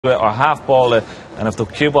or half ball it, and if the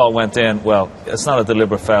cue ball went in, well, it's not a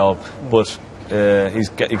deliberate foul, but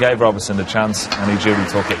he gave Robertson the chance and he duly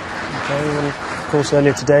took it. Okay, well, of course,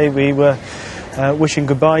 earlier today we were wishing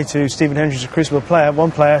goodbye to Stephen Hendry's Crucible player, one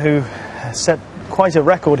player who set quite a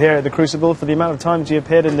record here at the Crucible for the amount of times he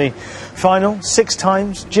appeared in the final, 6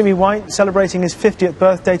 times. Jimmy White celebrating his 50th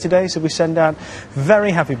birthday today, so we send out very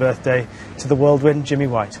happy birthday to the whirlwind Jimmy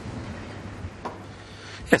White.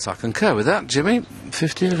 Yes, I concur with that, Jimmy.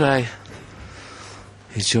 50 today.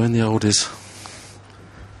 He's joined the oldies.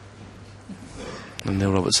 And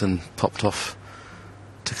Neil Robertson popped off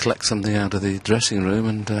to collect something out of the dressing room,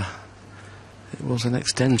 and it was an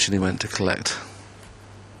extension he went to collect.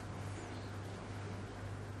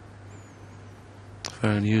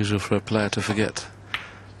 Very unusual for a player to forget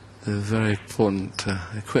the very important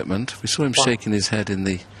equipment. We saw him shaking his head in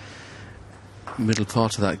the middle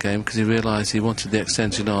part of that game because he realised he wanted the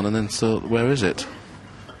extension on, and then thought, where is it?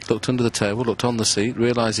 Looked under the table, looked on the seat,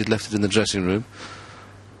 realised he'd left it in the dressing room,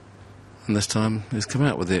 and this time he's come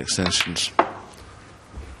out with the extensions.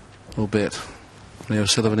 Albeit Ronnie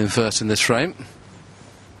O'Sullivan in first in this frame.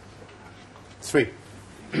 3.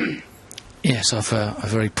 Yes, off a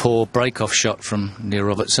very poor break-off shot from Neil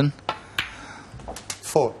Robertson.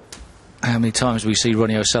 4. How many times we see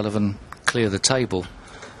Ronnie O'Sullivan clear the table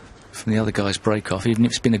from the other guy's break-off, even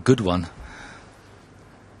if it's been a good one.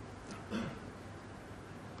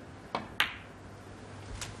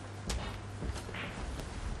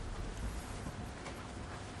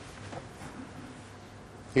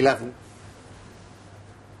 $11.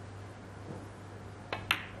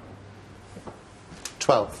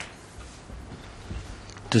 12.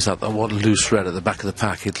 Just that one loose red at the back of the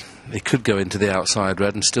pack. It could go into the outside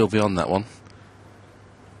red and still be on that one.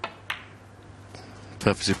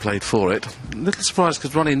 Purposely played for it. A little surprised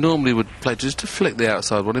because Ronnie normally would play just to flick the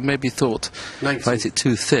outside one. He maybe thought, if I hit it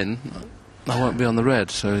too thin, I won't be on the red,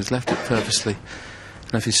 so he's left it purposely.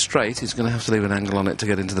 And if he's straight, he's going to have to leave an angle on it to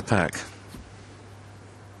get into the pack.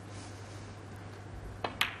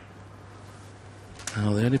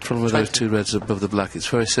 Now, the only problem with those 2 reds above the black, it's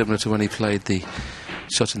very similar to when he played the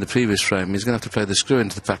shot in the previous frame. He's going to have to play the screw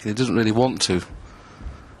into the pack, and he doesn't really want to,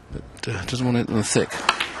 but doesn't want it on the thick.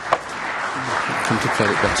 Contemplate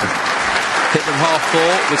it better. Hit them half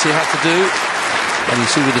ball, which he had to do, and you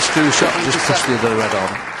see with the screw shot, just push the other red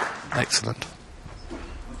on. Excellent.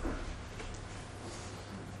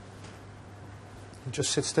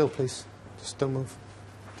 Just sit still, please. Just don't move.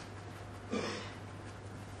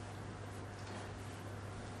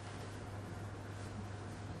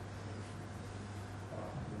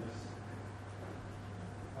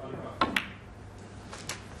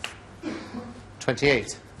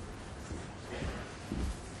 $28.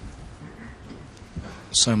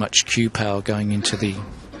 So much cue power going into the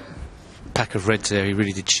pack of reds there, he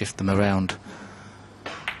really did shift them around.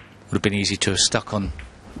 Would have been easy to have stuck on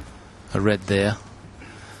a red there.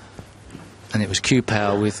 And it was cue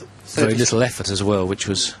power with very little effort as well, which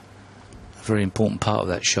was a very important part of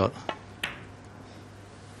that shot.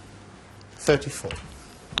 34.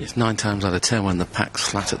 It's 9 times out of 10 when the pack's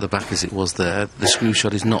flat at the back as it was there. The screw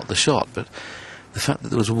shot is not the shot, but the fact that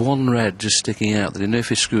there was one red just sticking out, that he knew if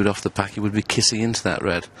he screwed off the pack he would be kissing into that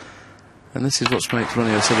red. And this is what's made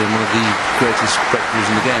Ronnie O'Sullivan one of the greatest breakthroughs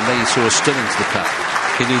in the game. There you saw a still into the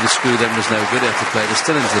pack. He knew the screw then was no good, he had to play the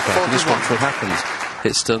still into the pack, and just watch what happens.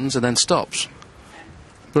 It stuns and then stops.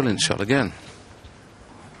 Brilliant shot again.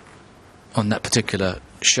 On that particular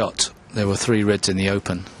shot, there were 3 reds in the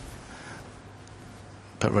open.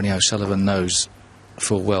 But Ronnie O'Sullivan knows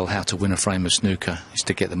full well how to win a frame of snooker, is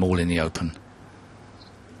to get them all in the open.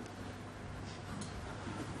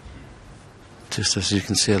 Just as you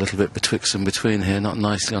can see a little bit betwixt and between here, not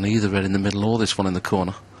nicely on either red in the middle or this one in the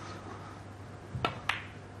corner.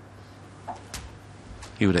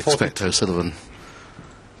 You would expect O'Sullivan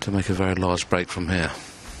to make a very large break from here.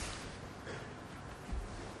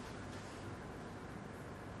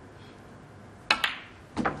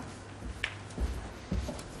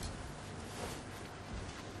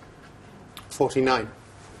 $49.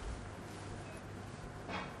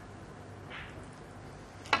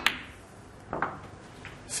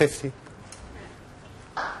 50.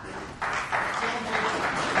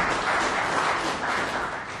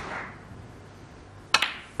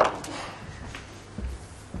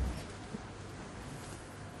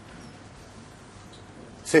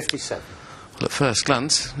 $57. Well, at first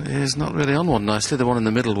glance, he's not really on one nicely. The one in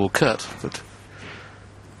the middle will cut, but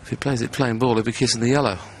if he plays it plain ball, he'll be kissing the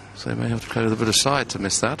yellow. So he may have to play with a bit of side to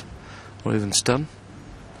miss that, or even stun.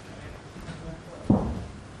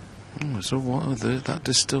 Oh, so that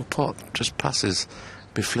distilled pot just passes.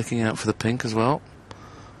 Be flicking out for the pink as well.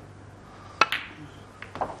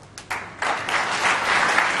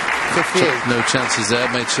 58. No chances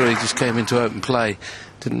there. Made sure he just came into open play.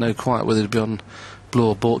 Didn't know quite whether he'd be on blue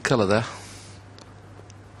or bought colour there.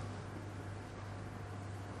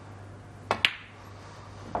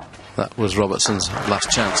 That was Robertson's last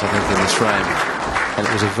chance, I think, in this frame. And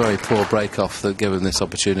it was a very poor break-off that gave him this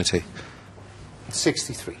opportunity.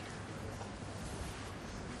 63.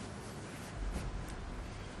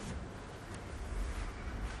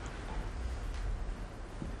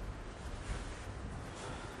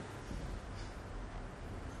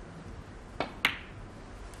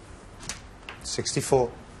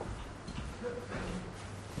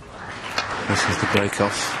 This is the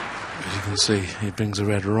break-off. As you can see, he brings a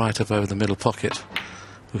red right up over the middle pocket.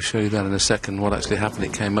 We'll show you that in a second, what actually happened.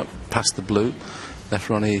 It came up past the blue, left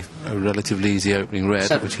Ronnie a relatively easy opening red,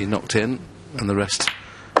 7. which he knocked in, and the rest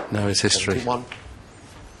now is history. 71.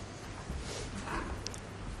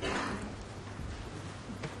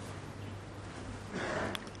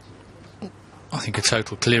 I think a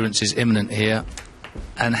total clearance is imminent here.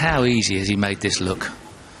 And how easy has he made this look?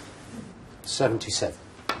 77.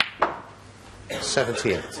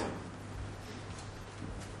 78.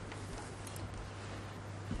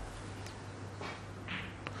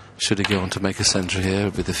 Should he go on to make a century here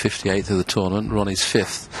with the 58th of the tournament, Ronnie's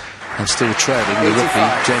 5th, and still trailing the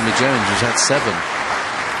rookie Jamie Jones, who's had 7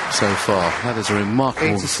 so far. That is a remarkable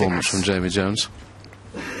 86. performance from Jamie Jones.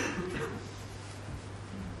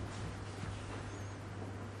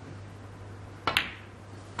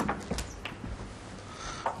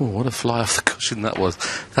 Oh, what a fly off the cushion that was.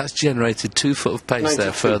 That's generated 2 foot of pace 92.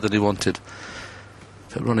 there, further than he wanted.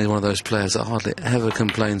 But Ronnie, one of those players that hardly ever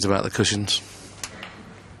complains about the cushions.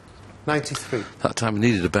 93. That time he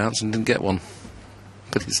needed a bounce and didn't get one.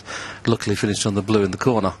 But he's luckily finished on the blue in the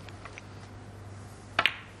corner.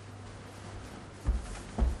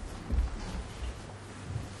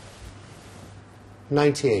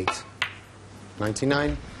 $98.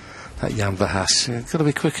 99. That Jan Verhaas. Got to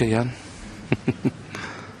be quicker, Jan.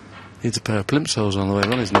 Needs a pair of plimp soles on the way.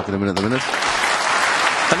 Ronnie's knocking him in at the minute.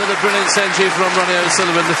 Another brilliant century from Ronnie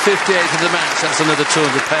O'Sullivan, the 58th of the match. That's another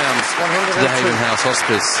 £200 to the Haven House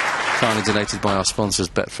Hospice. Kindly donated by our sponsors,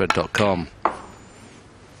 Betfred.com.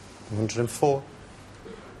 104.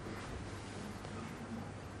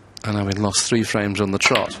 And having lost 3 frames on the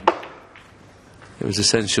trot, it was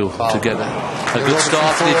essential to get a good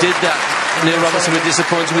start, and he did that. Neil Robertson was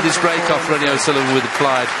disappointed with his break-off. Ronnie O'Sullivan with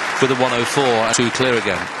applied with a 104, and 2 clear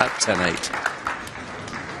again at 10-8.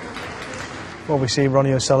 Well, we see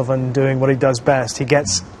Ronnie O'Sullivan doing what he does best. He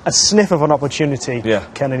gets a sniff of an opportunity, Yeah.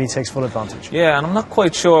 Ken, and he takes full advantage. Yeah, and I'm not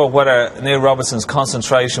quite sure whether Neil Robertson's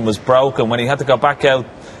concentration was broken when he had to go back out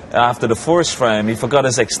after the first frame. He forgot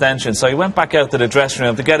his extension, so he went back out to the dressing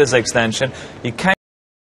room to get his extension. He came